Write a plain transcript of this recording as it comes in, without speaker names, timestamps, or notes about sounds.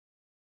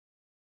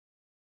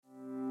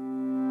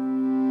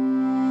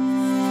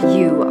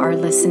are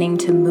listening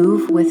to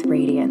Move with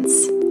Radiance,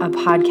 a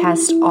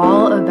podcast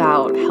all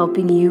about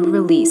helping you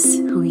release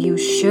who you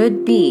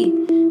should be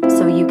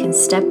so you can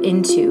step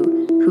into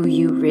who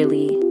you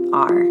really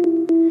are.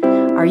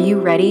 Are you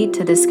ready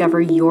to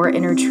discover your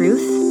inner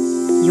truth,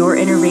 your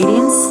inner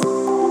radiance?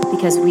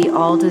 Because we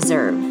all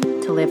deserve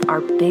to live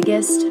our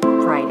biggest,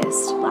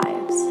 brightest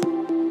lives.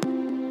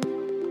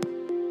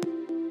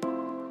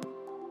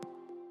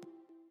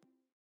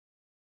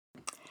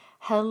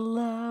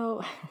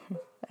 Hello.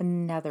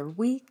 Another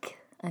week,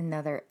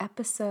 another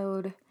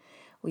episode.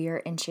 We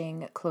are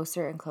inching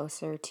closer and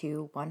closer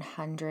to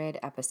 100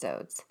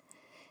 episodes,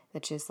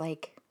 which is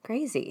like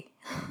crazy.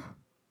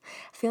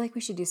 I feel like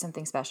we should do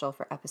something special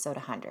for episode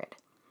 100.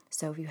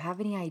 So if you have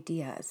any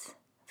ideas,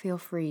 feel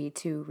free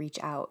to reach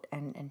out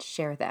and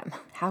share them.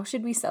 How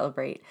should we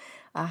celebrate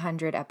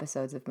 100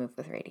 episodes of Move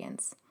with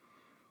Radiance?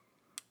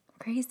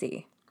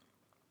 Crazy.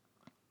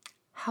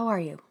 How are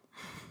you?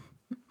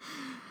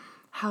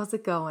 How's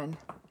it going?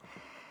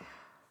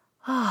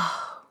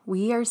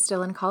 We are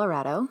still in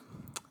Colorado.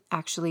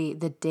 Actually,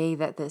 the day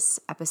that this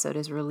episode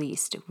is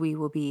released, we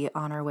will be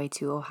on our way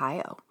to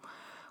Ohio,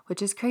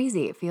 which is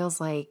crazy. It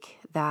feels like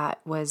that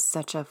was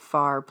such a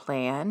far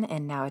plan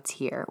and now it's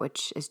here,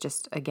 which is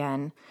just,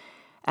 again,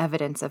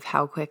 evidence of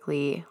how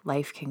quickly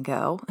life can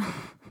go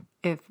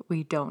if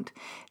we don't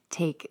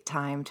take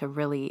time to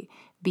really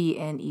be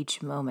in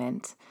each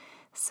moment.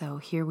 So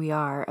here we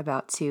are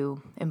about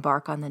to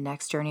embark on the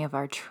next journey of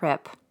our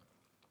trip.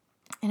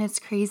 And it's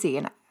crazy.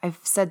 And I've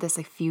said this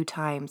a few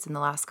times in the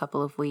last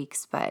couple of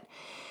weeks,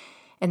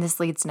 and this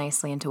leads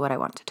nicely into what I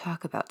want to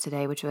talk about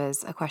today, which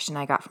was a question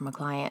I got from a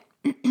client.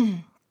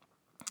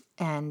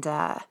 And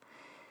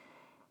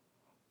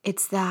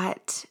it's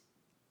that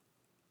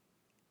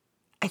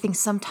I think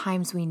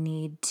sometimes we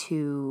need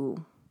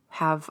to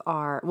have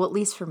at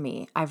least for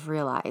me, I've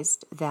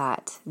realized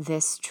that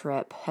this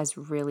trip has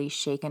really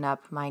shaken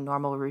up my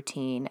normal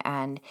routine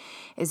and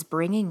is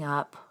bringing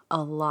up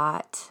a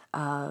lot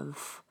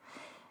of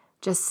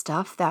just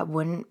stuff that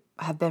wouldn't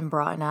have been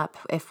brought up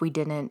if we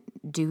didn't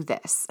do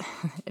this.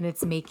 And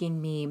it's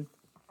making me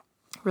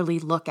really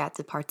look at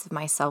the parts of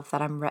myself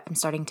that I'm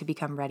starting to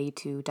become ready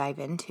to dive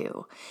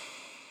into.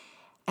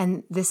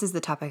 And this is the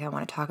topic I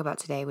want to talk about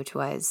today, which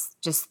was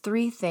just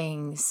 3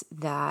 things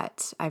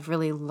that I've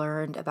really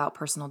learned about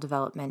personal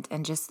development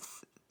and just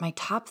my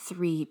top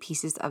 3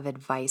 pieces of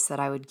advice that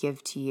I would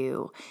give to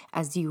you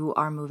as you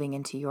are moving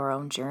into your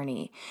own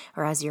journey,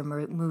 or as you're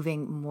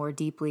moving more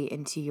deeply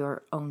into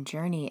your own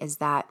journey, is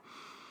that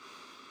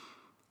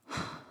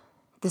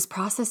this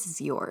process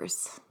is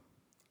yours,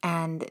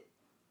 and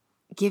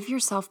give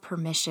yourself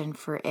permission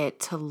for it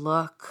to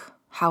look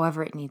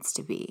however it needs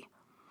to be.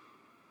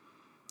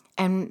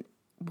 And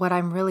what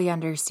I'm really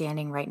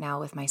understanding right now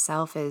with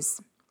myself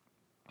is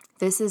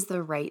this is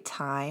the right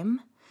time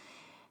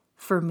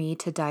for me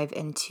to dive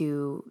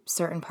into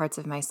certain parts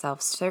of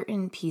myself,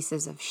 certain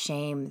pieces of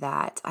shame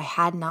that I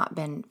had not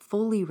been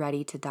fully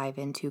ready to dive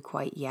into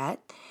quite yet,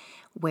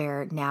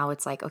 where now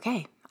it's like,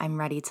 okay, I'm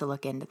ready to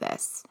look into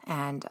this.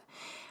 And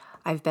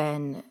I've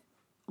been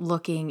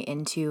looking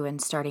into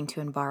and starting to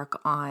embark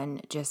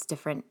on just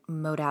different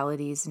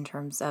modalities in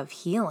terms of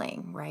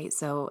healing, right?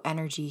 So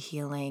energy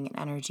healing and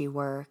energy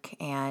work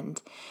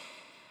and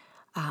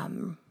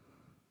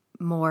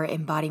more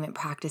embodiment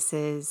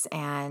practices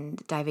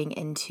and diving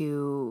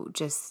into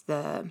just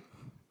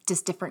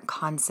different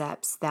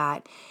concepts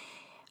that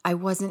I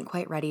wasn't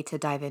quite ready to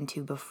dive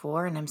into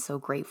before. And I'm so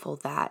grateful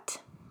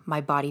that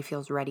my body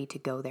feels ready to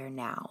go there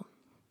now.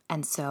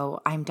 And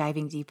so I'm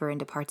diving deeper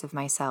into parts of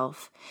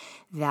myself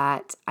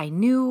that I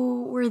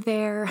knew were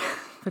there,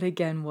 but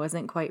again,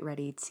 wasn't quite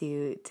ready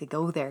to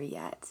go there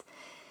yet.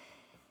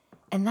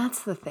 And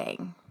that's the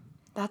thing.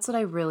 That's what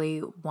I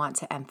really want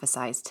to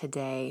emphasize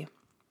today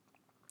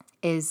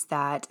is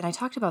that, and I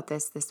talked about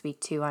this week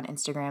too on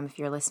Instagram, if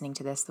you're listening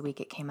to this the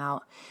week it came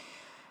out,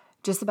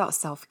 just about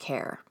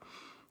self-care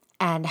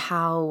and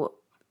how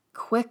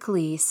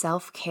quickly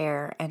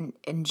self-care and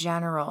in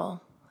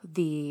general,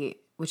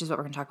 which is what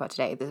we're going to talk about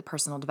today, the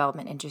personal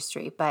development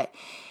industry, but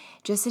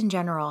just in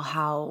general,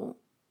 how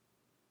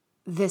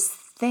these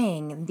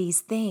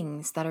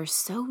things that are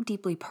so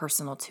deeply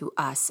personal to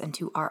us and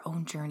to our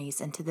own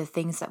journeys and to the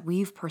things that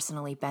we've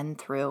personally been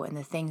through and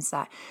the things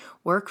that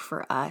work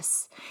for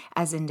us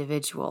as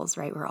individuals,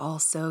 right? We're all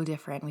so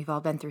different. We've all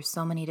been through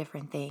so many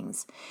different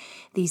things.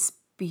 These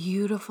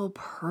beautiful,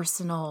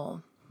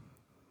 personal,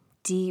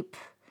 deep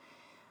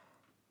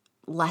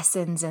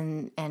lessons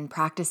and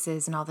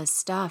practices and all this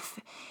stuff,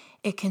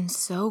 it can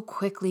so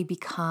quickly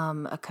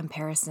become a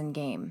comparison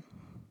game.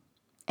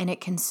 And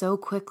it can so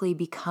quickly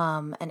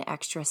become an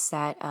extra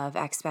set of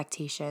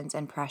expectations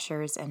and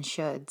pressures and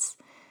shoulds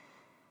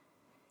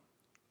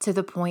to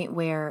the point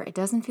where it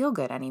doesn't feel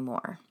good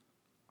anymore.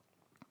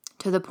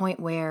 To the point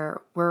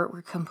where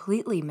we're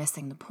completely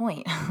missing the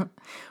point.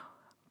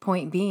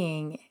 Point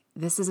being,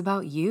 this is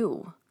about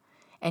you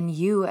and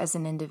you as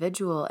an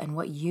individual and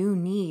what you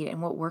need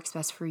and what works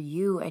best for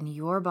you and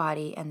your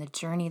body and the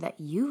journey that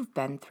you've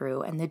been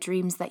through and the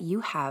dreams that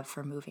you have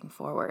for moving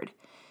forward.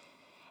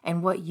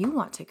 and what you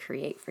want to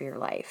create for your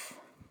life.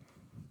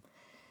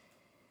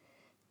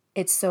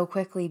 It so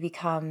quickly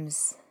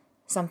becomes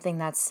something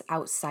that's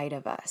outside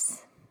of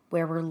us,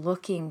 where we're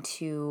looking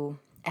to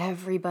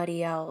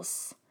everybody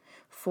else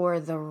for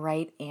the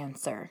right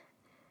answer.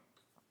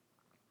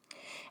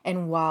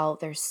 And while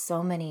there's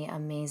so many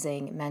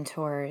amazing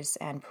mentors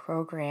and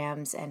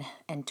programs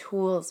and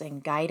tools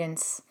and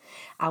guidance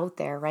out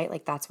there, right?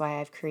 Like that's why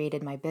I've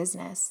created my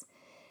business.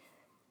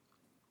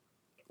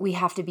 We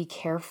have to be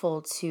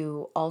careful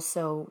to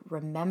also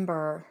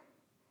remember,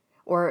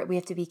 or we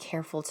have to be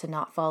careful to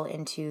not fall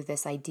into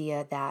this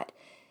idea that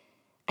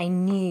I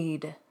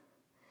need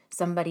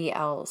somebody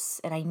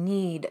else and I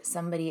need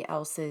somebody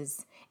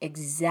else's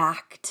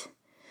exact,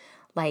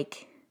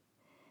 like,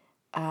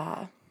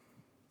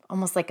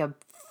 almost like a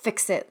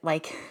fix it,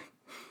 like,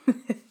 I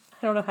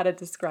don't know how to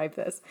describe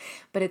this,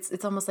 but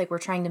it's almost like we're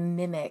trying to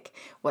mimic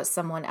what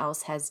someone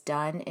else has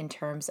done in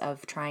terms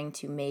of trying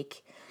to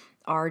make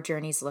our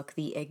journeys look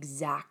the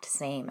exact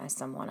same as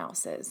someone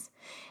else's,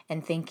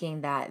 and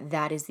thinking that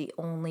that is the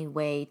only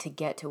way to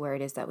get to where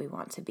it is that we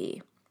want to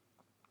be.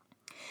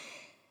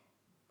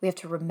 We have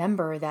to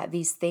remember that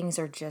these things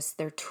are just,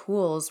 they're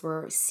tools.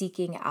 We're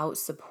seeking out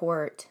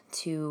support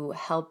to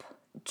help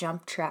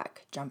jumpstart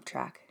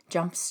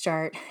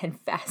and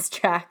fast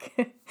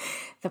track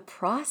the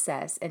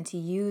process, and to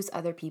use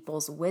other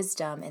people's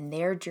wisdom and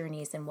their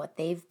journeys and what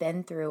they've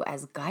been through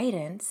as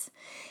guidance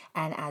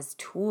and as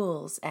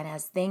tools and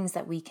as things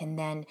that we can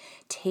then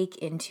take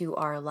into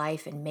our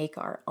life and make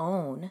our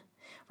own.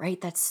 Right?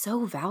 That's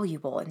so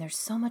valuable. And there's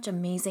so much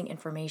amazing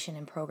information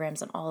and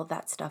programs and all of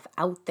that stuff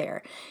out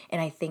there.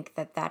 And I think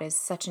that that is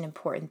such an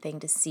important thing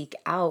to seek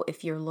out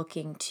if you're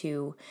looking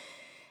to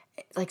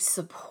like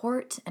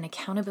support and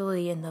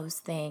accountability in those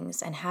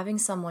things, and having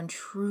someone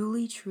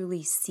truly,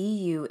 truly see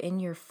you in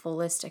your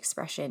fullest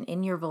expression,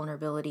 in your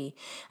vulnerability,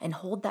 and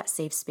hold that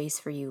safe space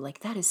for you. Like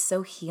that is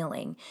so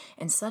healing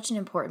and such an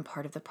important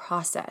part of the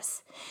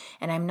process.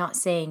 And I'm not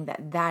saying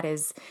that that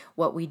is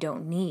what we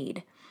don't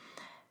need.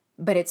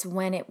 But it's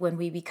when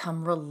we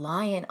become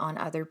reliant on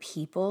other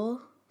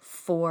people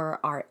for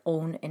our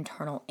own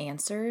internal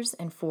answers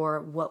and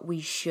for what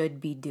we should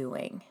be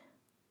doing.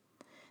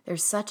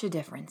 There's such a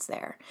difference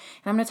there.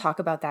 And I'm going to talk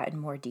about that in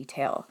more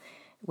detail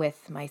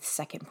with my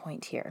second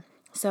point here.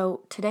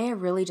 So today I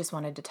really just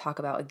wanted to talk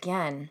about,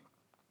 again,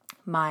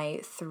 my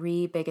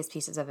 3 biggest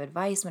pieces of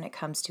advice when it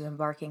comes to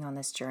embarking on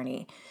this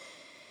journey.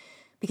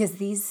 Because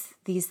these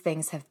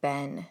things have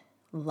been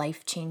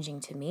life-changing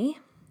to me.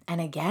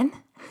 And again,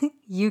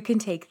 you can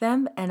take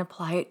them and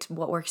apply it to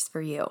what works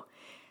for you.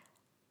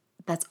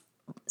 That's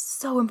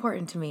so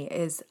important to me,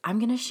 is I'm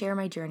going to share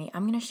my journey.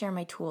 I'm going to share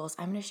my tools.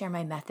 I'm going to share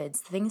my methods,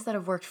 things that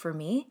have worked for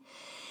me.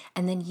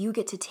 And then you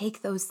get to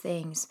take those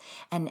things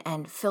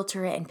and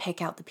filter it and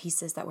pick out the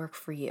pieces that work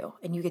for you.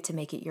 And you get to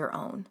make it your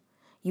own.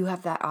 You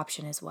have that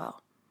option as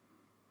well.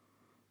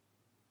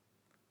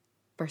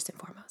 First and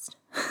foremost.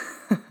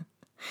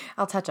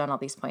 I'll touch on all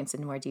these points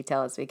in more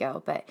detail as we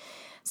go. But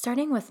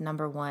starting with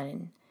number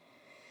 1,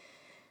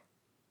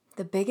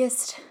 the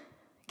biggest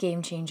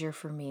game changer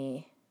for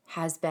me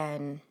has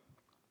been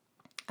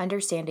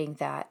understanding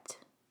that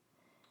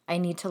I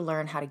need to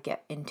learn how to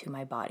get into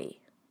my body.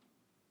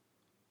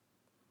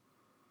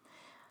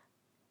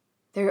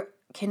 There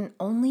can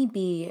only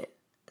be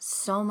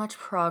so much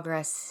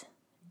progress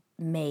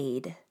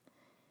made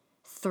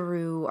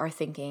through our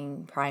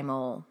thinking,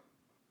 primal,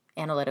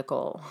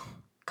 analytical,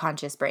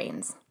 conscious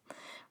brains,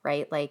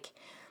 right? Like,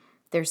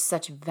 there's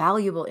such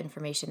valuable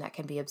information that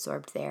can be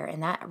absorbed there.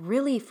 And that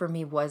really, for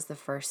me, was the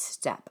first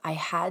step. I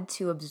had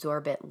to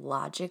absorb it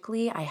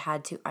logically. I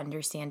had to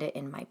understand it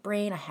in my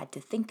brain. I had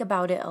to think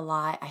about it a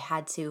lot. I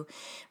had to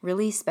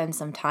really spend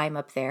some time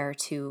up there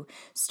to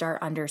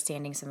start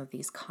understanding some of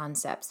these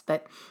concepts.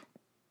 But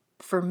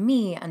for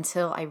me,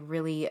 until I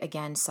really,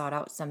 again, sought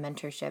out some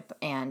mentorship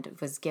and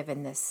was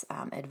given this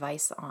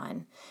advice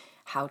on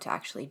how to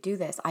actually do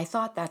this, I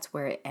thought that's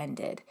where it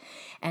ended.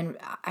 And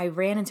I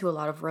ran into a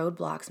lot of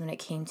roadblocks when it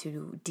came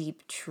to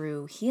deep,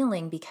 true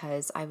healing,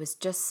 because I was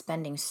just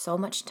spending so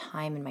much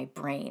time in my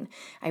brain.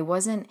 I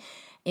wasn't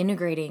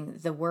integrating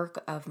the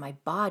work of my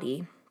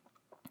body,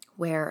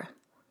 where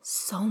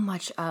so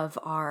much of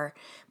our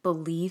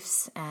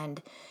beliefs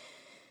and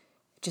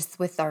just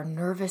with our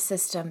nervous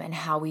system and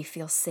how we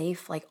feel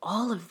safe, like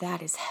all of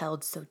that is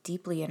held so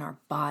deeply in our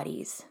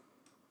bodies.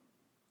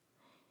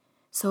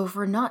 So if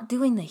we're not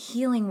doing the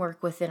healing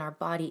work within our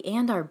body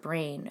and our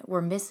brain,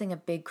 we're missing a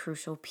big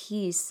crucial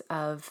piece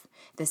of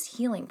this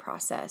healing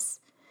process.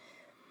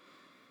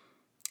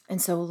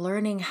 And so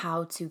learning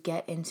how to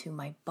get into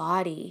my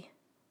body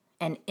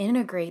and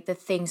integrate the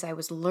things I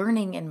was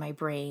learning in my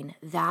brain,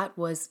 that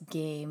was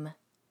game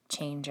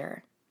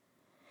changer.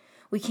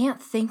 We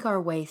can't think our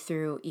way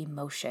through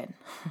emotion.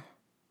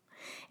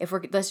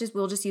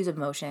 We'll just use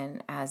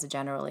emotion as a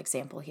general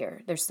example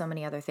here. There's so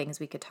many other things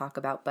we could talk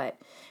about, but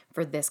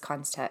for this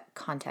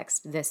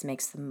context, this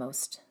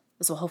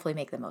will hopefully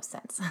make the most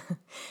sense.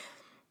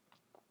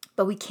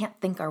 But we can't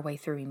think our way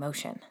through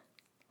emotion.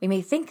 We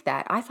may think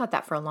that. I thought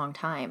that for a long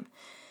time.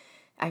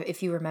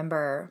 if you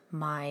remember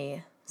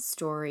my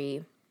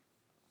story,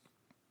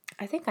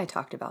 I think I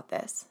talked about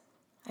this.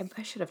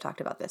 I should have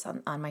talked about this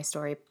on my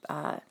story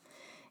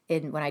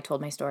when I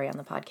told my story on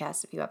the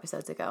podcast a few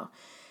episodes ago.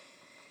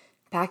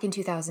 Back in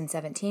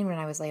 2017, when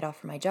I was laid off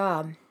from my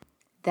job,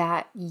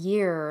 that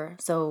year,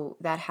 so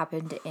that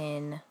happened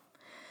in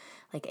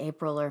like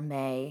April or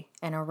May,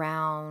 and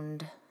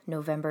around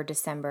November,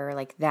 December,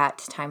 like that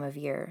time of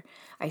year,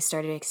 I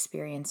started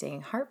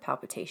experiencing heart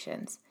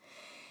palpitations.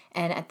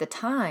 And at the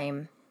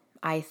time,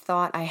 I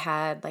thought I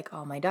had like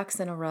all my ducks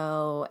in a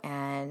row,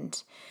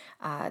 and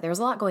there was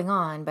a lot going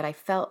on, but I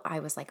felt I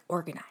was like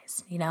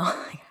organized,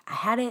 I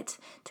had it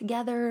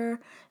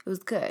together. It was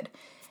good.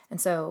 And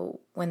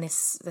so when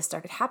this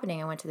started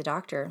happening, I went to the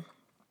doctor,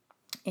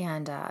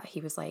 and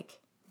he was like,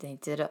 they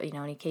did an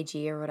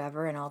EKG or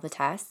whatever and all the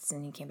tests,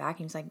 and he came back and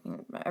he was like,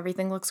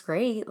 everything looks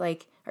great.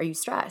 Like, are you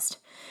stressed?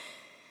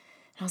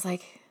 And I was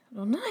like,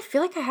 well, no, I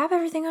feel like I have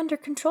everything under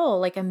control.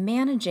 Like, I'm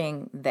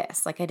managing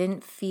this. Like, I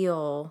didn't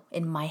feel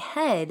in my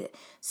head,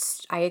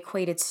 I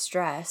equated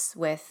stress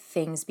with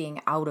things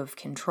being out of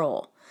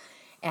control.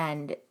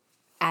 And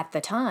at the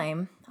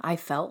time, I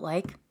felt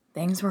like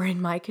things were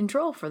in my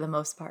control for the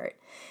most part.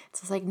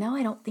 So I was like, no,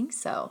 I don't think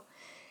so.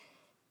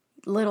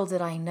 Little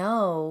did I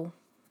know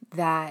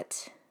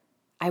that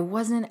I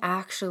wasn't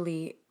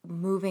actually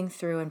moving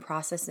through and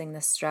processing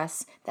the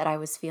stress that I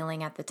was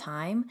feeling at the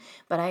time,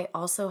 but I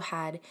also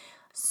had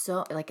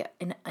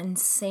an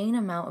insane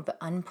amount of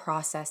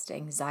unprocessed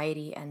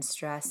anxiety and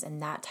stress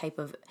and that type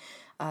of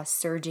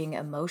surging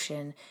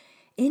emotion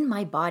in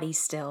my body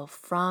still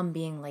from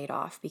being laid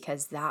off,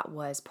 because that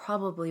was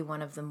probably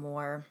one of the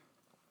more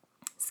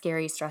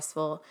scary,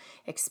 stressful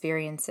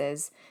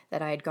experiences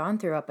that I had gone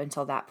through up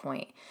until that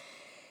point.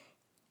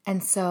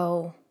 And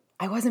so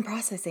I wasn't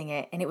processing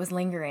it, and it was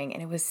lingering,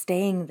 and it was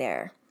staying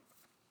there.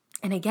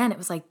 And again, it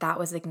was like, that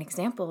was like an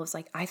example. It was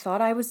like, I thought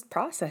I was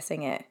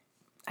processing it.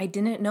 I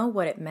didn't know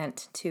what it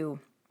meant to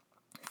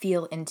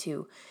feel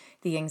into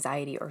the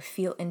anxiety or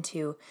feel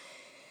into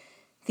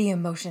the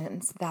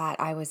emotions that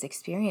I was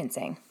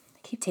experiencing. I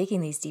keep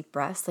taking these deep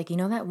breaths. Like,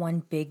 that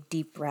one big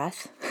deep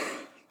breath?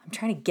 I'm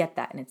trying to get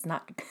that, and it's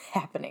not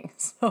happening.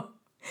 So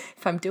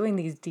if I'm doing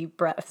these deep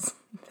breaths,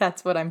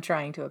 that's what I'm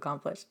trying to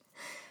accomplish.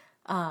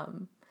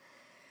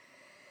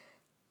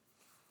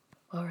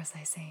 What was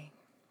I saying?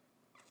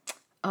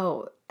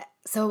 Oh,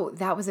 so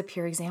that was a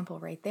pure example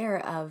right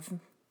there of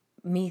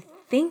me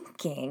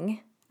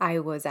thinking I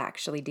was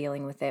actually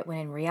dealing with it, when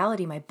in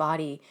reality, my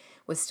body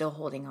was still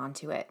holding on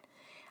to it.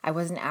 I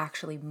wasn't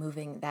actually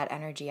moving that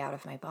energy out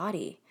of my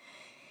body.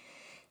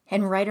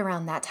 And right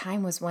around that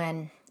time was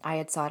when I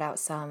had sought out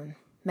some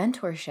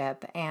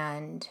mentorship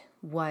and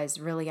was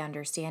really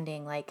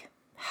understanding like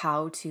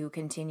how to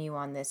continue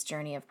on this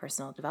journey of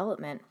personal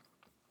development.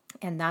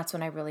 And that's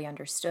when I really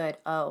understood,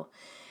 I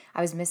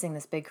was missing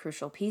this big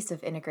crucial piece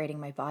of integrating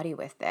my body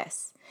with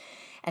this.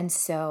 And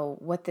so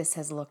what this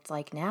has looked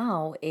like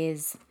now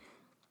is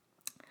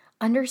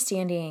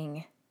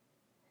understanding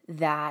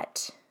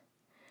that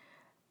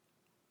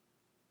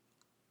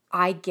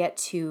I get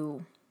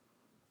to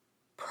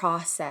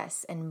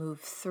process and move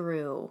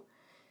through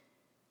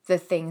the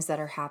things that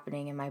are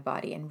happening in my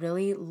body, and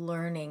really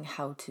learning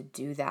how to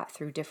do that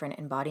through different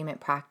embodiment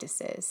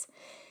practices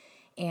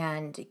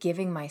and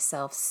giving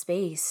myself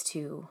space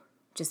to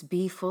just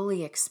be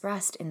fully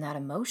expressed in that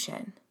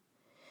emotion.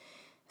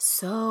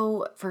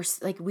 So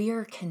we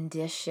are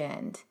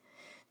conditioned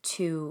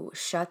to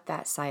shut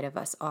that side of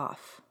us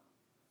off.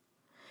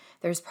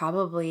 There's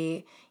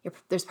probably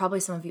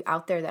some of you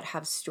out there that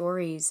have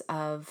stories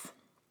of,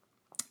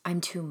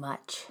 I'm too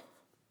much.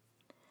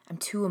 I'm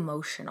too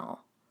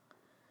emotional.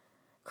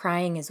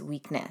 Crying is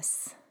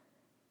weakness.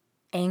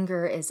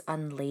 Anger is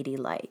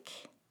unladylike.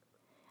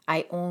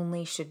 I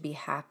only should be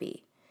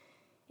happy.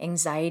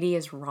 Anxiety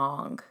is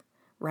wrong,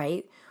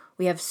 right?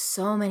 We have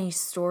so many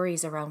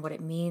stories around what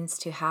it means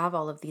to have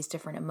all of these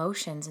different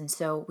emotions. And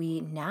so we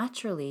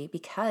naturally,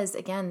 because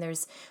again,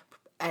 there's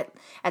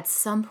at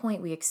some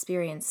point we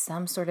experience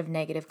some sort of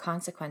negative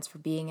consequence for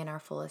being in our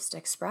fullest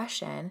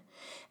expression,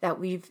 that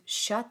we've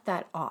shut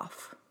that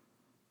off.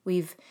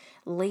 We've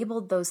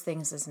labeled those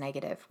things as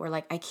negative. We're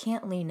like, I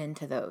can't lean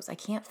into those. I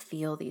can't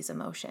feel these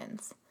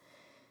emotions.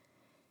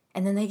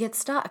 And then they get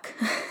stuck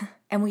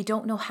and we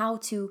don't know how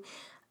to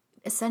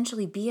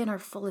essentially be in our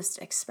fullest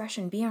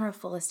expression, be in our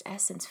fullest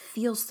essence,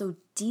 feel so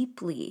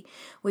deeply,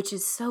 which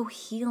is so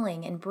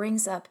healing and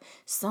brings up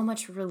so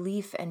much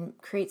relief and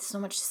creates so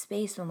much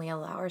space when we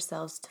allow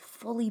ourselves to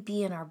fully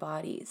be in our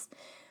bodies,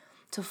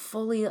 to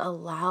fully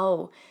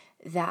allow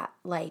that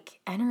like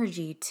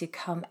energy to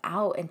come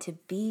out and to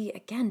be,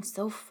 again,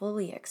 so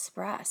fully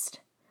expressed.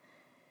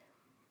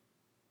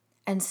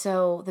 And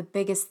so the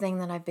biggest thing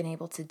that I've been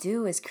able to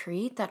do is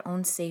create that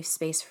own safe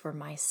space for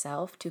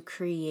myself, to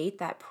create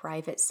that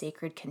private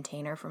sacred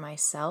container for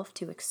myself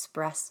to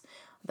express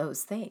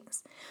those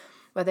things.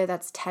 Whether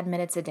that's 10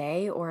 minutes a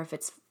day or if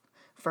it's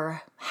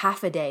for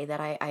half a day that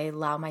I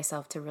allow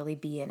myself to really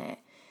be in it.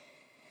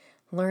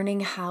 Learning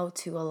how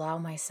to allow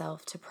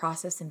myself to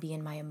process and be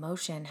in my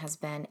emotion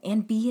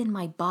and be in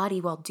my body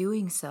while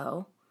doing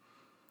so,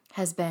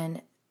 has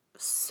been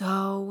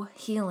so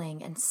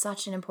healing and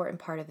such an important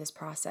part of this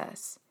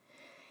process.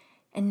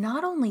 And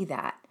not only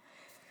that,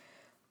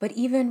 but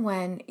even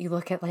when you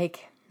look at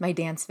like my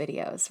dance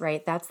videos,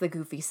 right? That's the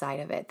goofy side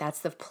of it. That's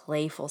the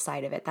playful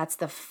side of it. That's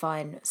the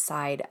fun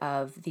side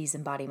of these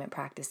embodiment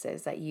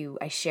practices that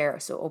I share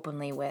so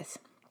openly with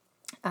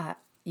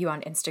you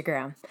on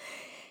Instagram,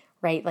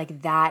 right?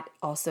 Like that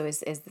also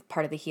is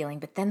part of the healing.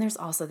 But then there's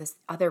also this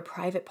other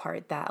private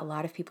part that a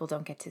lot of people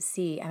don't get to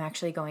see. I'm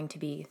actually going to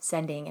be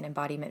sending an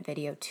embodiment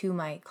video to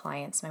my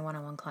clients, my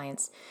one-on-one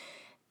clients,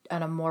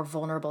 on a more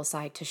vulnerable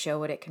side to show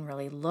what it can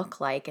really look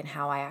like and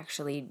how I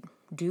actually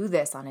do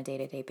this on a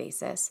day-to-day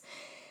basis.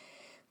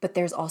 But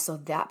there's also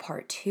that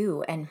part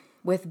too. And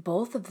with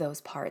both of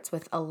those parts,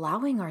 with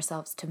allowing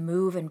ourselves to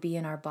move and be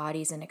in our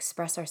bodies and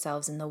express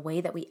ourselves in the way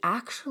that we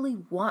actually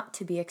want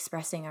to be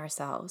expressing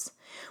ourselves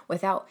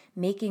without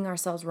making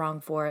ourselves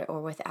wrong for it,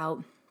 or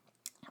without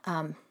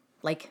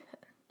like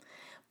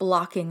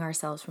blocking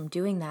ourselves from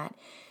doing that,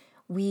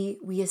 we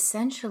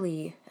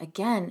essentially,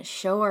 again,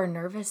 show our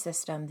nervous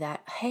system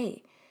that,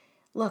 hey,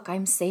 look,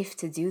 I'm safe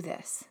to do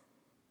this.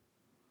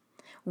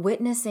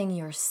 Witnessing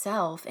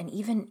yourself, and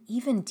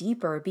even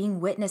deeper, being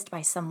witnessed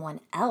by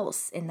someone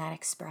else in that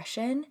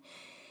expression,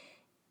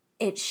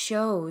 it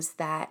shows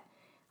that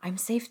I'm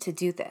safe to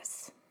do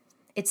this.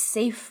 It's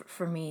safe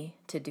for me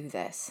to do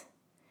this.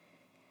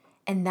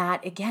 And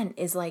that, again,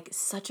 is like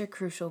such a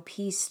crucial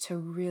piece to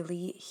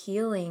really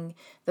healing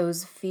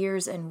those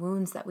fears and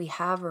wounds that we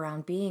have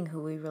around being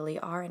who we really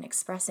are and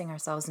expressing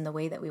ourselves in the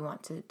way that we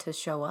want to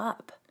show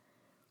up.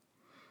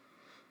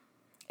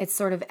 It's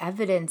sort of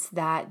evidence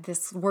that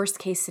this worst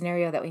case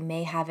scenario that we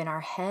may have in our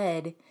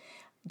head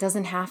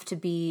doesn't have to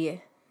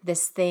be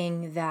this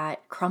thing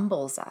that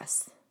crumbles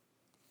us.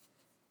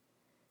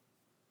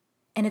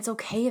 And it's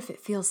okay if it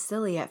feels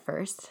silly at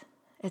first.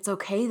 It's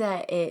okay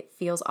that it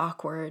feels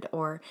awkward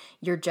or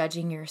you're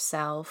judging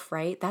yourself,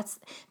 right?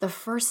 That's the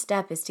first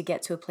step, is to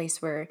get to a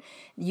place where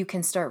you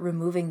can start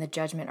removing the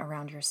judgment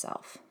around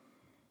yourself.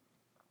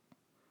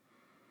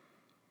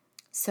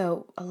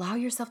 So allow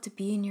yourself to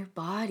be in your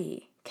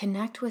body.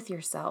 Connect with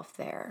yourself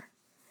there.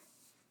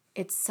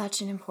 It's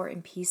such an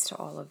important piece to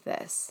all of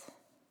this.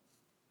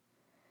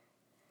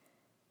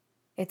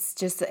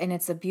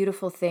 It's a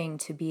beautiful thing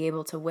to be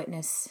able to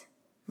witness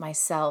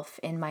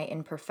myself in my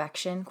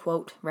imperfection,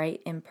 quote,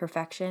 right?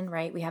 Imperfection,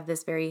 right?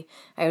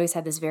 I always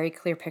had this very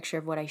clear picture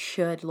of what I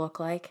should look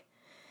like,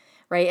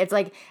 right? It's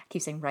like, I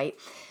keep saying right.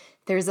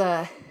 There's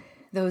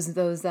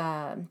those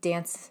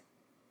dance,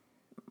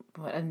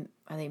 what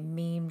are they,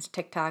 memes,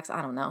 TikToks?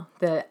 I don't know.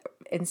 The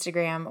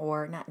Instagram,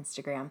 or not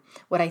Instagram,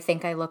 what I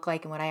think I look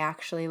like and what I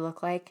actually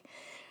look like,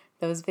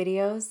 those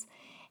videos.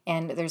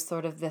 And there's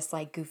sort of this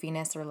like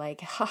goofiness, or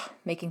like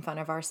making fun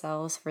of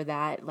ourselves for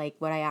that, like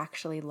what I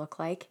actually look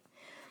like,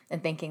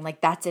 and thinking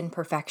like that's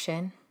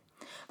imperfection.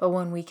 But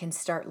when we can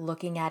start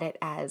looking at it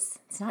as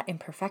it's not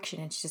imperfection,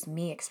 it's just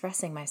me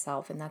expressing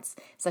myself, and that's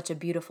such a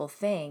beautiful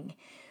thing.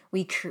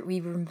 We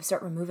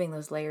start removing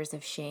those layers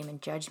of shame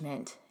and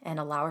judgment and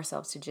allow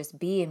ourselves to just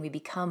be, and we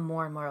become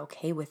more and more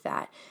okay with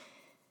that.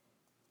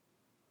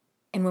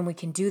 And when we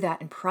can do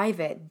that in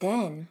private,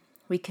 then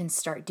we can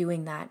start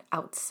doing that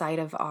outside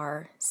of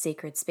our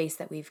sacred space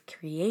that we've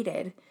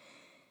created,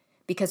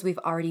 because we've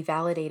already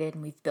validated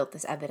and we've built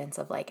this evidence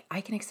of like, I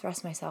can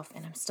express myself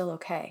and I'm still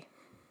okay.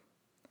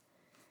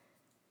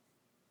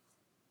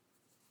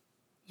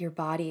 Your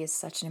body is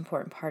such an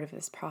important part of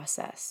this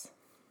process.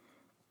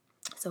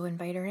 So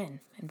invite him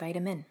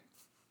in.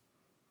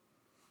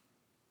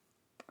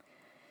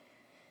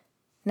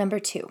 Number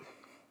 2,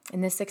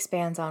 and this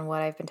expands on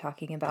what I've been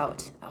talking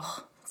about.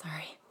 Oh,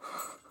 sorry.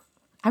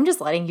 I'm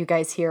just letting you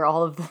guys hear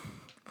all of the,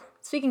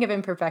 speaking of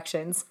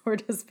imperfections, we're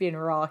just being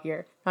raw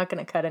here. Not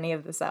going to cut any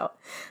of this out.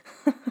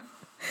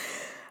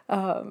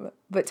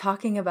 But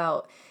talking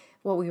about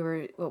what we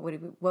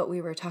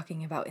were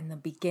talking about in the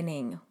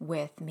beginning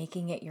with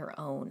making it your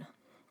own.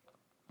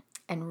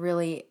 And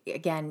really,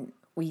 again,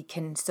 we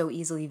can so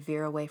easily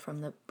veer away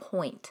from the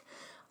point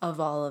of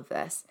all of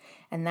this.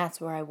 And that's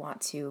where I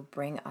want to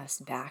bring us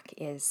back,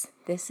 is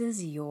this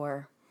is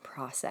your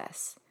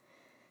process.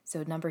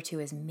 So number 2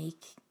 is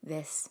make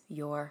this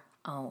your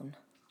own.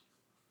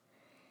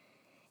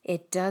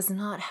 It does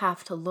not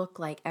have to look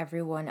like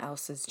everyone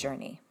else's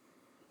journey.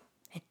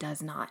 It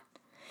does not.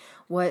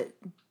 What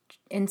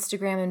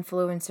Instagram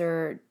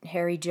influencer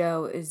Harry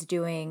Joe is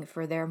doing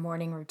for their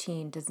morning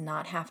routine does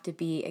not have to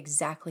be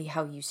exactly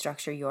how you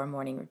structure your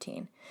morning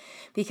routine.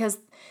 Because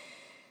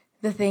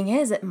the thing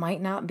is, it might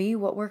not be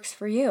what works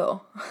for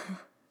you.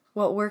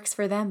 What works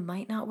for them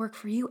might not work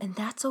for you, and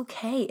that's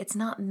okay. It's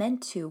not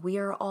meant to. We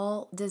are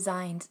all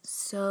designed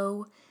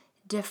so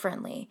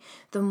differently.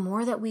 The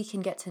more that we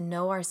can get to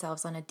know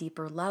ourselves on a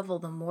deeper level,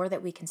 the more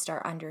that we can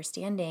start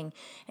understanding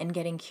and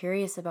getting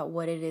curious about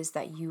what it is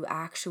that you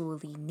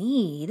actually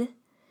need,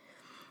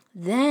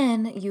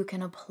 then you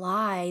can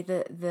apply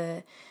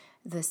the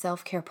the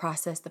self-care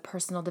process, the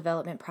personal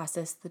development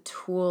process, the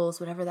tools,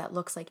 whatever that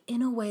looks like,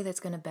 in a way that's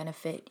going to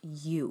benefit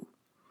you.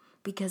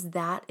 Because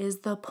that is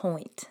the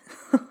point.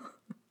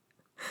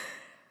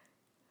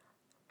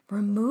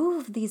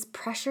 Remove these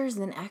pressures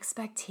and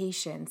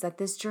expectations that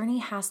this journey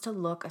has to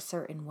look a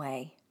certain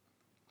way.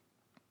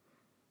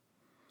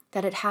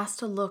 That it has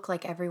to look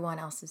like everyone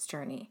else's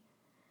journey.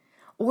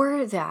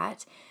 Or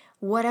that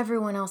what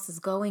everyone else is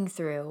going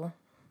through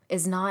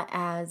is not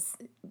as,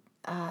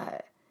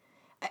 what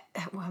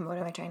am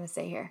I trying to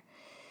say here?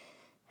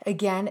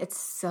 Again, it's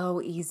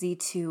so easy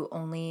to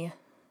only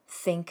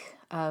think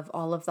of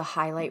all of the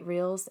highlight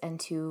reels and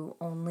to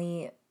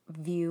only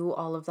view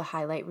all of the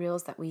highlight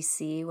reels that we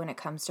see when it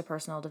comes to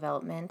personal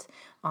development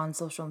on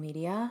social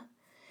media,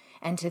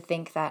 and to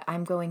think that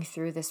I'm going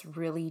through this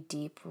really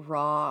deep,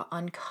 raw,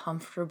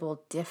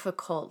 uncomfortable,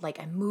 difficult, like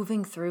I'm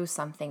moving through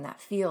something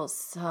that feels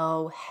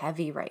so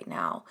heavy right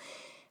now.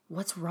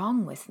 What's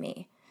wrong with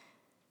me?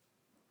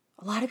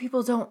 A lot of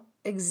people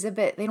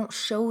they don't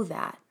show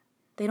that.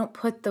 They don't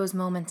put those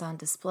moments on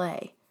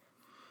display.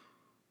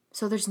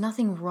 So there's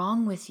nothing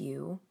wrong with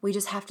you. We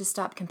just have to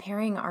stop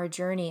comparing our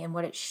journey and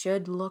what it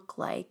should look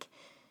like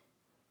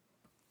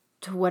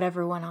to what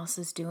everyone else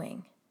is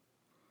doing.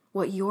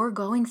 What you're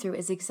going through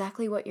is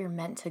exactly what you're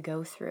meant to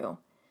go through,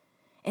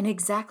 and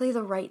exactly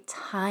the right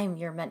time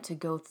you're meant to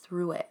go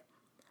through it.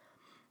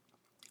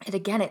 And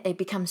again, it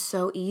becomes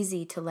so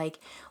easy to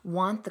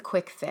want the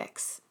quick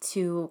fix,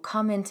 to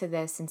come into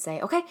this and say,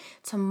 okay,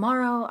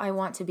 tomorrow I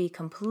want to be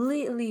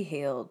completely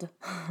healed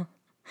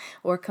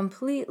or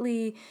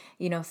completely,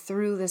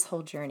 through this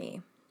whole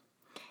journey.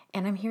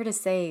 And I'm here to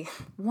say,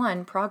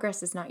 1,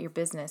 progress is not your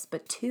business,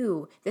 but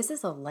 2, this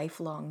is a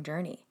lifelong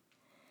journey.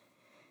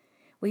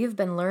 We have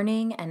been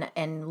learning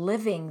and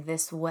living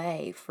this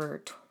way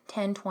for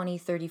 10, 20,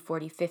 30,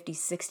 40, 50,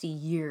 60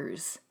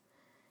 years.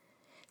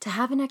 To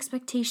have an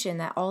expectation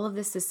that all of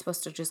this is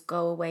supposed to just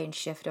go away and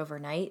shift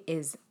overnight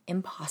is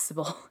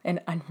impossible and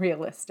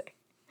unrealistic.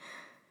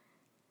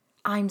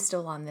 I'm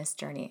still on this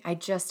journey. I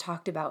just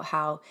talked about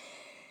how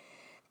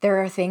there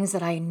are things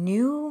that I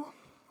knew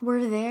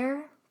were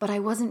there, but I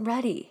wasn't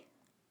ready.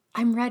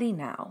 I'm ready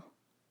now.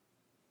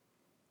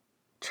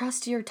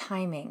 Trust your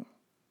timing.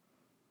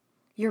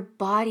 Your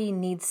body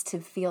needs to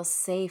feel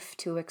safe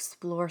to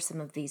explore some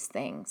of these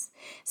things.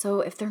 So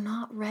if they're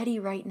not ready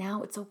right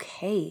now, it's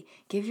okay.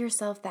 Give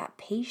yourself that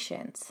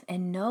patience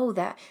and know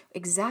that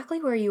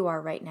exactly where you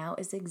are right now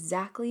is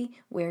exactly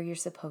where you're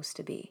supposed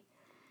to be.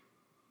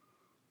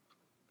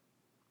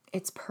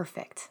 It's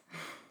perfect.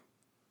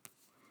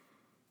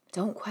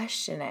 Don't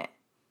question it.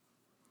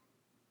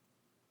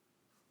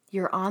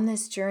 You're on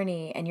this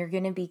journey and you're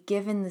going to be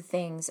given the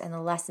things and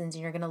the lessons,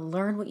 and you're going to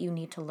learn what you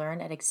need to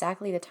learn at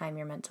exactly the time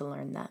you're meant to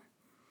learn them.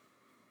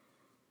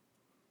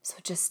 So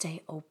just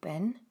stay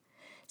open,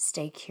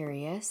 stay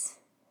curious,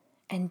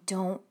 and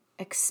don't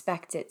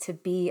expect it to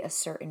be a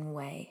certain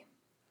way.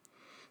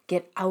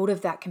 Get out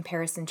of that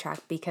comparison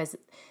track, because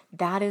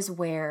that is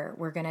where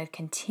we're going to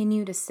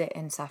continue to sit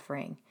in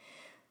suffering,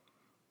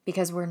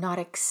 because we're not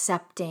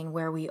accepting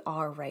where we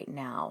are right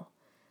now.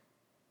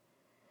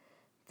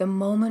 The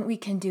moment we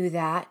can do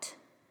that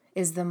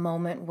is the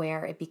moment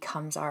where it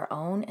becomes our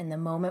own, and the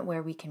moment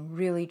where we can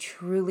really,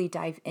 truly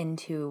dive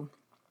into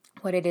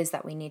what it is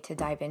that we need to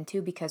dive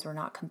into, because we're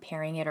not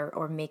comparing it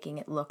or making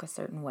it look a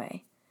certain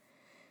way.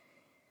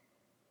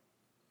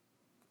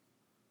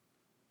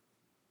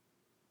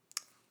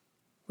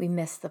 We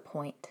miss the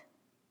point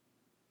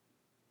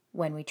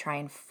when we try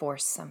and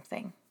force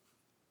something.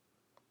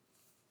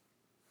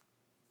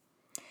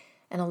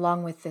 And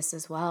along with this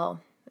as well,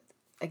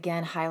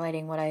 again,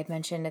 highlighting what I had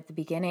mentioned at the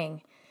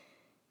beginning,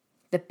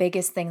 the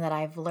biggest thing that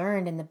I've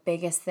learned and the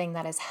biggest thing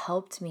that has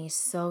helped me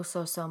so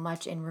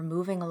much in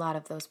removing a lot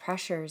of those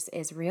pressures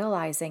is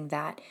realizing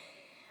that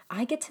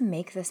I get to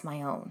make this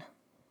my own.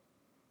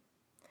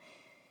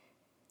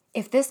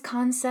 If this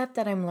concept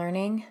that I'm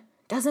learning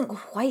doesn't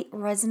quite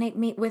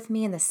resonate with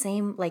me in the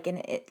same,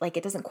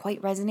 it doesn't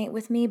quite resonate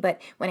with me,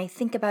 but when I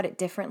think about it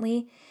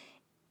differently,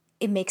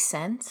 it makes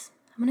sense.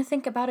 I'm going to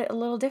think about it a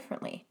little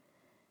differently.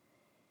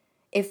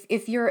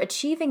 If you're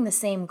achieving the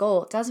same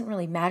goal, it doesn't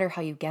really matter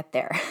how you get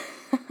there.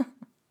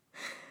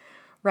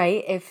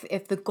 Right?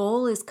 If the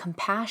goal is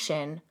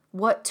compassion,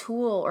 what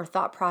tool or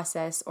thought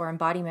process or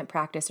embodiment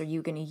practice are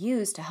you going to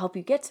use to help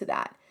you get to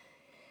that?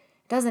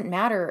 It doesn't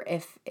matter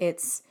if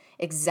it's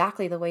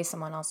exactly the way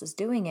someone else is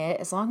doing it.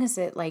 As long as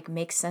it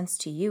makes sense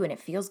to you and it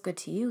feels good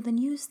to you, then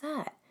use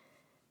that.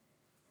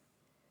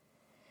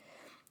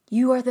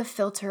 You are the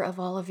filter of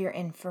all of your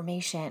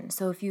information.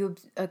 So if you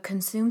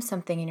consume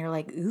something and you're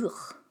like,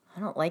 ugh, I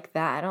don't like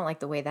that. I don't like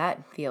the way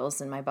that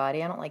feels in my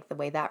body. I don't like the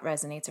way that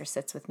resonates or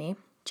sits with me.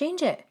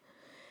 Change it.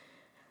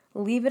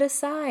 Leave it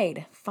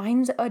aside.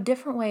 Find a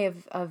different way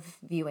of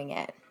viewing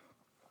it.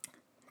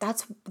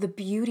 That's the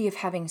beauty of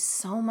having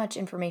so much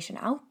information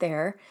out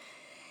there,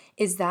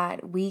 is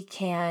that we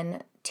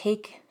can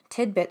take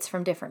tidbits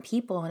from different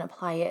people and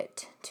apply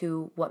it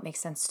to what makes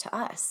sense to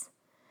us.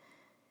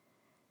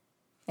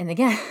 And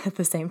again, at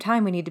the same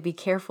time, we need to be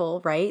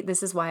careful, right?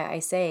 This is why I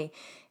say,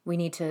 We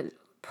need to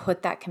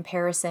put that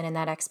comparison and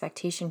that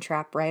expectation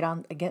trap right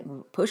on,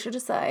 again, push it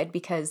aside,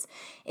 because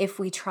if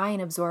we try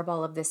and absorb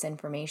all of this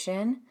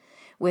information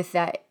with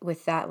that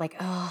like,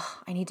 oh,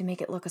 I need to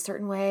make it look a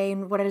certain way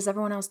and what is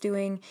everyone else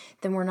doing,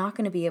 then we're not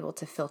going to be able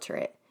to filter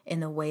it in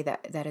the way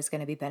that is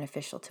going to be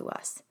beneficial to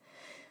us.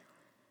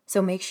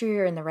 So make sure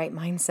you're in the right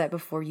mindset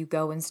before you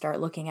go and start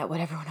looking at what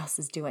everyone else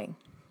is doing.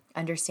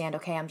 Understand,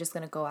 okay, I'm just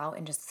going to go out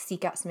and just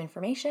seek out some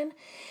information,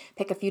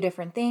 pick a few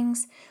different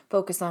things,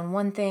 focus on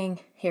one thing,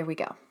 here we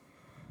go.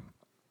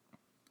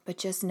 But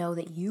just know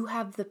that you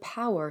have the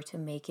power to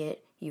make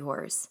it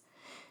yours.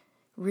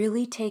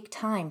 Really take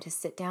time to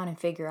sit down and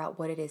figure out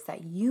what it is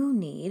that you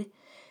need,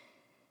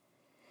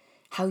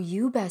 how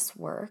you best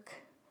work,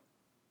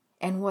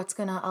 and what's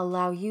going to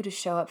allow you to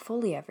show up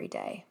fully every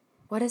day.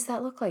 What does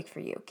that look like for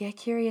you? Get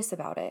curious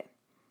about it.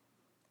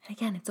 And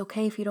again, it's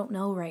okay if you don't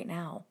know right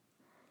now.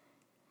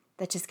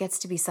 That just gets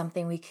to be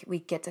something we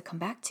get to come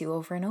back to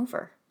over and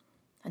over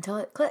until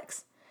it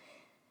clicks.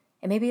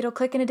 And maybe it'll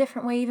click in a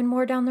different way even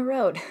more down the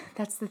road.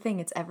 That's the thing,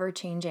 it's ever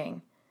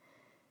changing.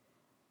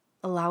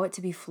 Allow it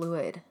to be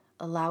fluid.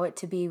 Allow it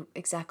to be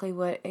exactly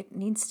what it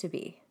needs to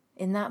be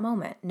in that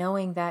moment,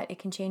 knowing that it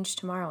can change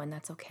tomorrow and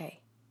that's okay.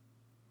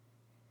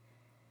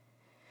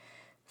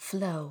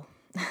 Flow.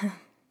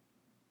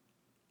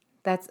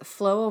 That's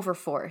flow over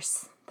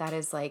force. That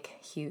is like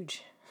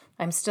huge.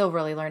 I'm still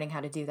really learning how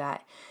to do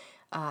that.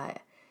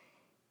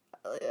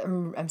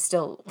 I'm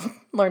still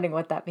learning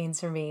what that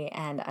means for me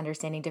and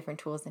understanding different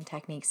tools and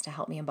techniques to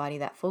help me embody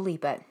that fully.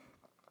 But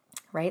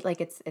right, like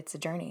it's a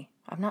journey.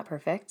 I'm not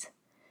perfect.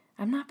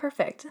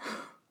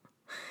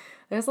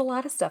 There's a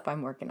lot of stuff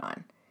I'm working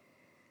on,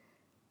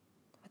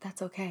 but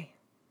that's okay.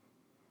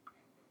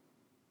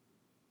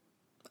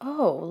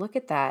 Oh, look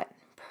at that.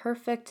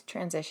 Perfect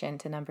transition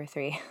to number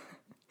 3.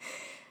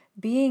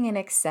 Being in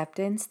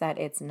acceptance that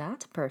it's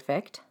not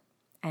perfect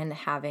and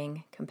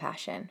having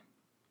compassion.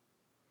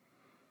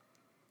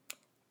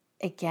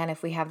 Again,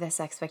 if we have this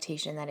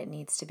expectation that it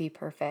needs to be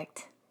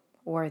perfect,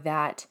 or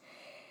that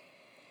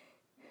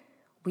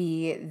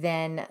we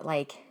then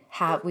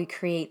we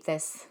create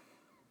this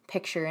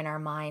picture in our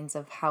minds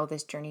of how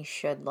this journey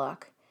should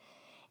look,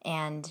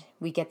 and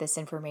we get this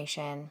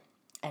information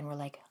and we're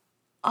like,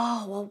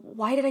 oh, well,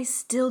 why did I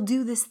still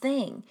do this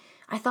thing?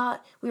 I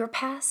thought we were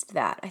past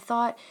that. I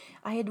thought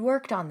I had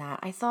worked on that.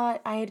 I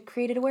thought I had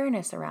created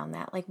awareness around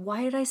that. Like,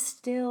 why did I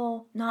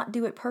still not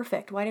do it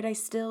perfect? Why did I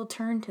still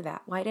turn to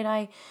that? Why did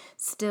I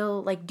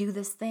still do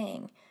this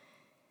thing?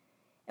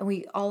 And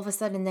we all of a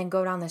sudden then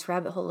go down this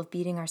rabbit hole of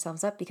beating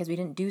ourselves up because we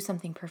didn't do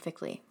something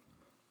perfectly.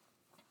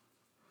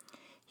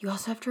 You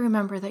also have to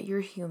remember that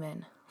you're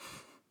human.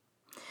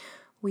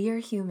 We are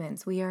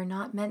humans. We are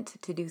not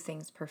meant to do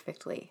things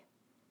perfectly.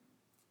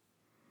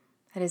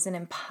 That is an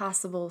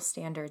impossible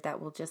standard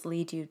that will just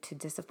lead you to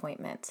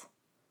disappointment.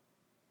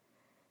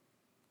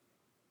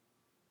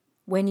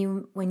 When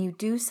you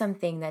do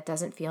something that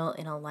doesn't feel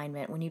in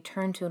alignment, when you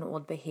turn to an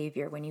old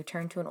behavior, when you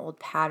turn to an old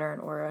pattern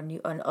or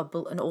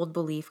an old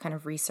belief kind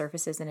of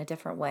resurfaces in a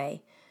different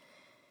way,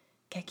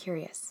 get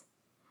curious.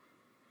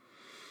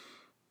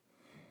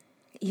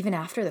 Even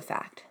after the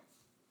fact,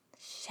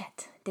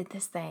 shit, did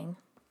this thing,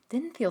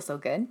 didn't feel so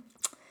good.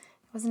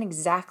 Wasn't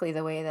exactly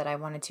the way that I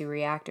wanted to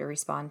react or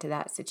respond to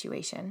that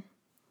situation.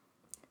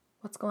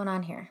 What's going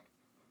on here?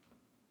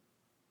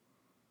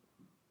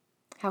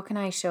 How can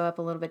I show up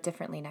a little bit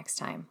differently next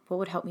time? What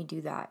would help me do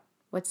that?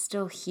 What's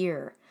still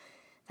here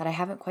that I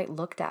haven't quite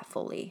looked at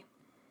fully?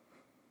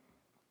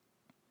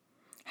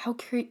 How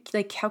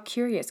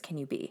curious can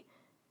you be?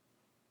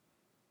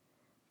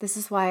 This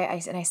is why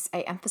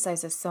I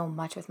emphasize this so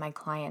much with my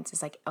clients.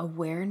 It's like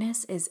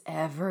awareness is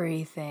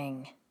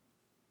everything.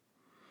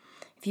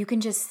 If you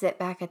can just sit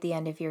back at the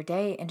end of your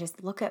day and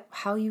just look at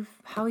how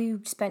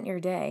you spent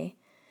your day,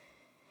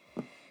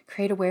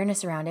 create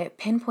awareness around it,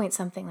 pinpoint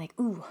something like,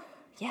 ooh,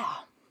 yeah,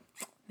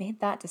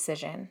 made that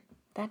decision.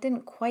 That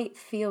didn't quite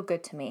feel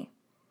good to me.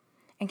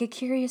 And get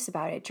curious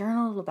about it,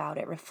 journal about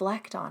it,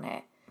 reflect on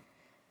it.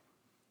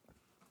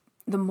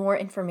 The more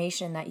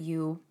information that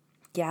you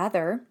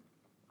gather,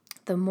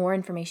 the more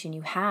information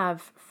you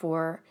have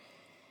for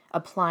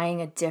applying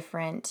a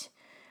different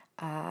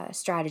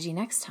strategy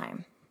next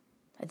time.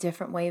 A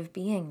different way of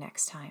being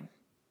next time.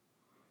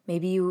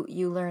 Maybe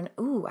you learn,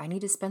 ooh, I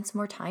need to spend some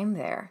more time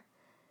there.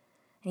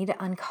 I need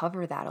to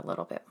uncover that a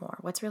little bit more.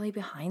 What's really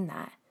behind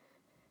that?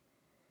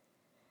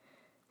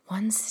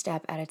 One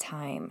step at a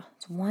time.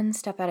 It's one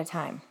step at a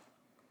time.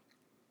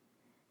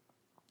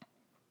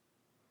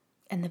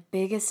 And the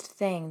biggest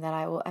thing that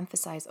I will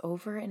emphasize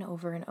over and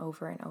over and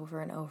over and over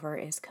and over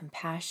is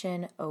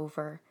compassion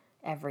over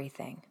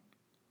everything.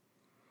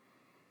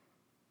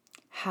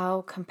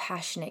 How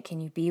compassionate can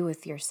you be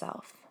with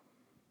yourself?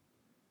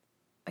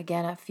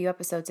 Again, a few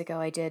episodes ago,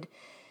 I did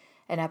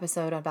an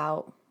episode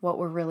about what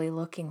we're really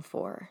looking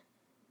for.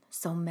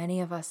 So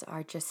many of us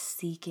are just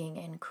seeking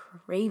and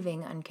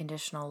craving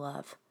unconditional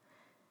love.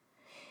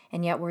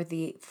 And yet we're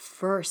the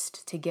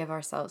first to give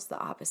ourselves the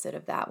opposite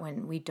of that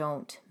when we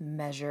don't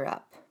measure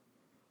up.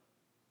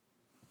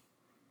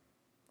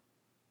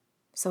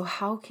 So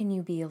how can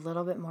you be a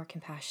little bit more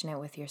compassionate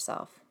with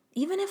yourself?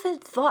 Even if a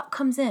thought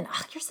comes in,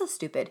 you're so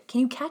stupid.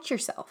 Can you catch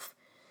yourself?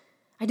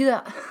 I do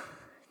that.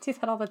 Do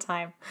that all the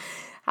time.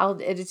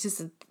 It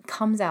just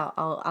comes out.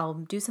 I'll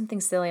do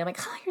something silly. I'm like,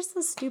 you're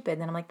so stupid.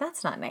 And then I'm like,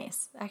 that's not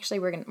nice. Actually,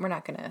 we're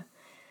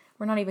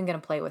not even gonna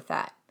play with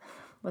that.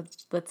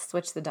 Let's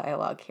switch the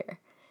dialogue here.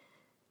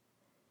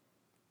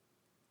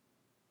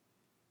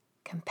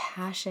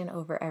 Compassion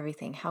over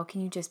everything. How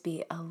can you just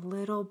be a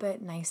little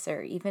bit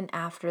nicer, even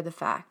after the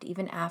fact,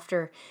 even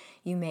after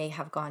you may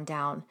have gone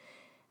down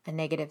a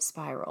negative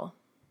spiral?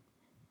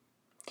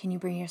 Can you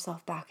bring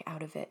yourself back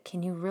out of it?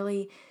 Can you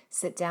really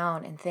sit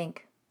down and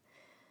think,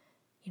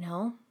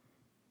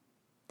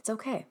 it's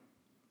okay.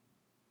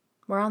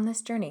 We're on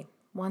this journey,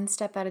 one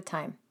step at a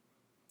time.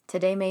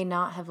 Today may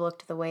not have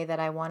looked the way that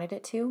I wanted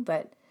it to,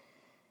 but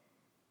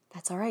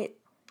that's all right.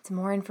 It's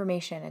more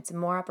information. It's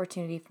more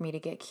opportunity for me to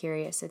get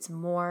curious. It's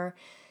more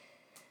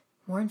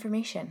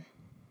information.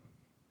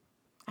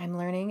 I'm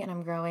learning and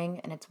I'm growing,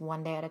 and it's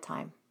one day at a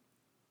time.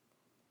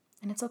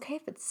 And it's okay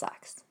if it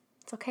sucks.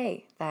 It's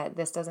okay that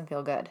this doesn't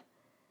feel good.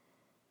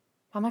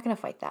 I'm not going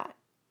to fight that.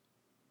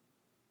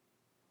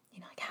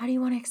 How do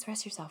you want to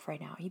express yourself right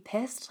now? Are you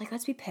pissed?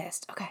 Let's be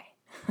pissed. Okay.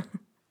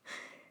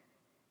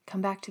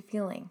 Come back to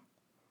feeling.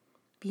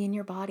 Be in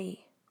your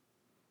body.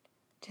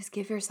 Just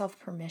give yourself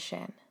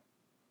permission.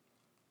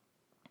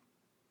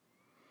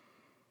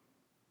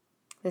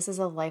 This is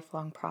a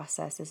lifelong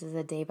process. This is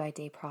a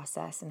day-by-day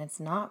process. And it's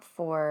not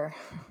for...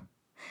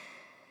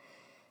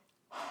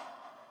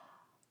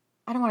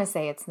 I don't want to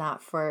say it's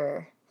not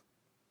for...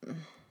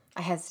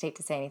 I hesitate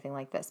to say anything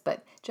like this,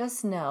 but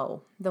just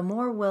know the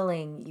more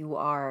willing you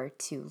are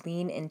to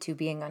lean into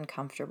being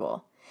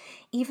uncomfortable,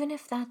 even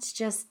if that's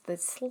just the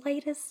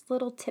slightest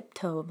little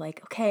tiptoe,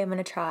 okay, I'm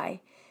going to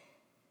try.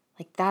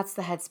 That's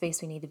the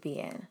headspace we need to be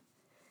in.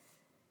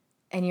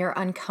 And your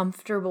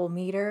uncomfortable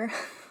meter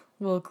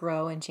will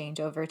grow and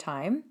change over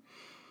time.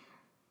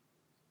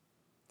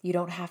 You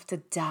don't have to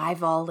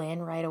dive all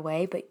in right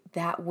away, but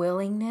that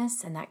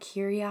willingness and that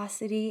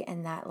curiosity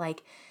and that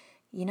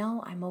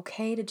I'm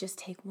okay to just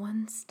take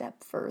one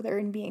step further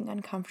in being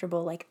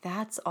uncomfortable.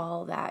 That's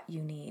all that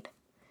you need.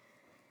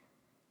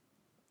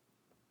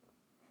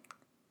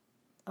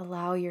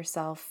 Allow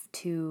yourself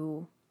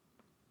to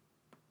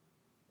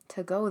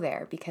go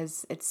there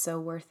because it's so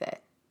worth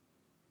it.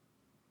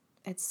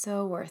 It's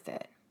so worth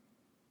it.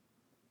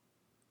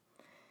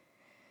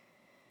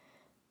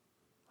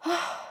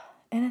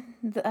 And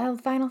the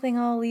final thing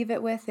I'll leave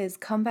it with is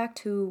come back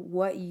to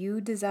what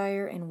you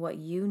desire and what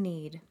you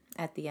need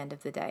at the end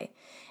of the day.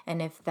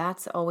 And if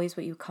that's always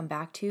what you come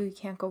back to, you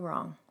can't go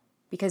wrong,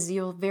 because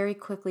you'll very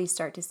quickly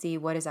start to see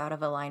what is out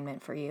of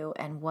alignment for you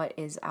and what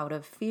is out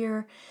of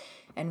fear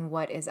and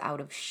what is out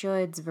of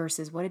shoulds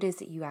versus what it is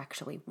that you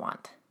actually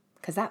want,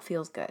 because that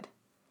feels good.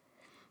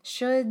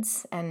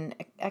 Shoulds and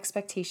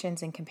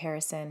expectations and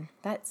comparison,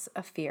 that's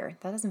a fear.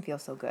 That doesn't feel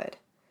so good.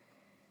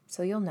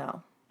 So you'll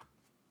know.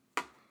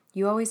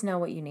 You always know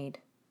what you need.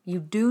 You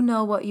do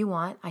know what you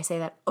want. I say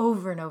that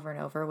over and over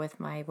and over with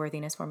my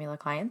Worthiness Formula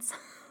clients.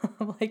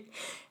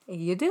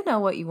 You do know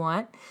what you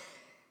want.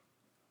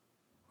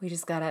 We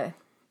just gotta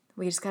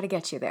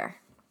get you there.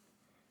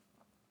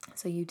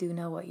 So you do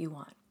know what you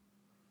want.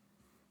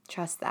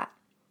 Trust that.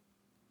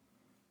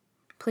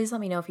 Please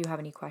let me know if you have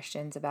any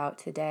questions about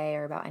today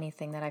or about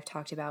anything that I've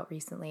talked about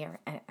recently, or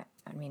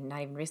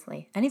not even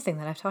recently, anything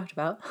that I've talked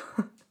about.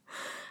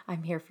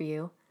 I'm here for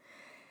you.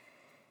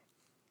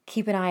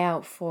 Keep an eye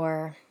out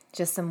for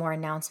just some more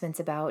announcements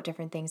about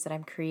different things that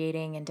I'm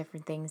creating and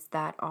different things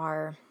that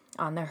are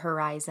on the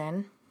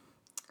horizon.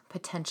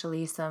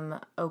 Potentially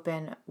some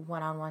open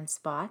one-on-one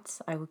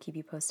spots. I will keep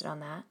you posted on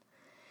that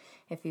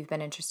if you've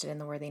been interested in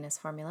the Worthiness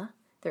Formula.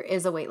 There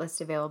is a waitlist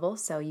available,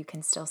 so you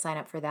can still sign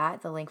up for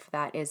that. The link for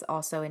that is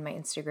also in my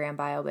Instagram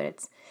bio, but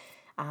it's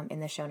in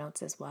the show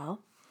notes as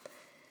well.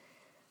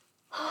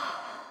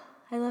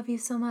 I love you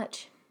so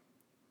much.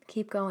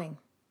 Keep going.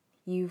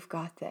 You've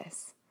got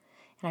this.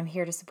 And I'm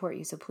here to support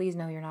you, so please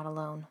know you're not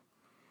alone.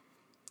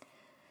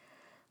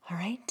 All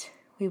right,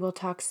 we will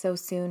talk so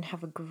soon.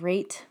 Have a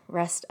great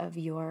rest of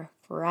your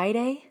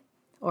Friday,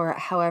 or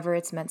however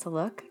it's meant to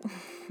look.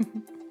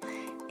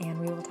 And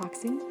we will talk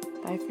soon.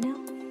 Bye for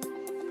now.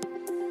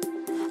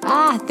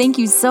 Thank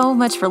you so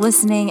much for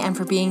listening and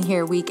for being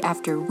here week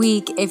after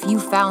week. If you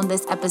found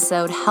this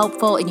episode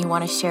helpful and you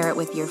want to share it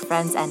with your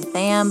friends and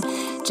fam,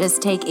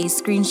 just take a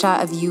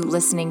screenshot of you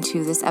listening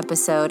to this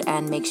episode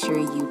and make sure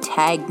you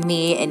tag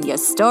me in your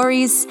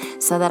stories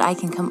so that I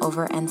can come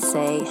over and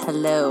say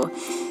hello.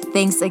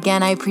 Thanks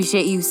again. I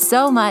appreciate you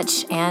so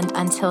much. And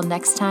until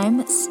next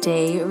time,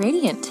 stay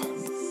radiant.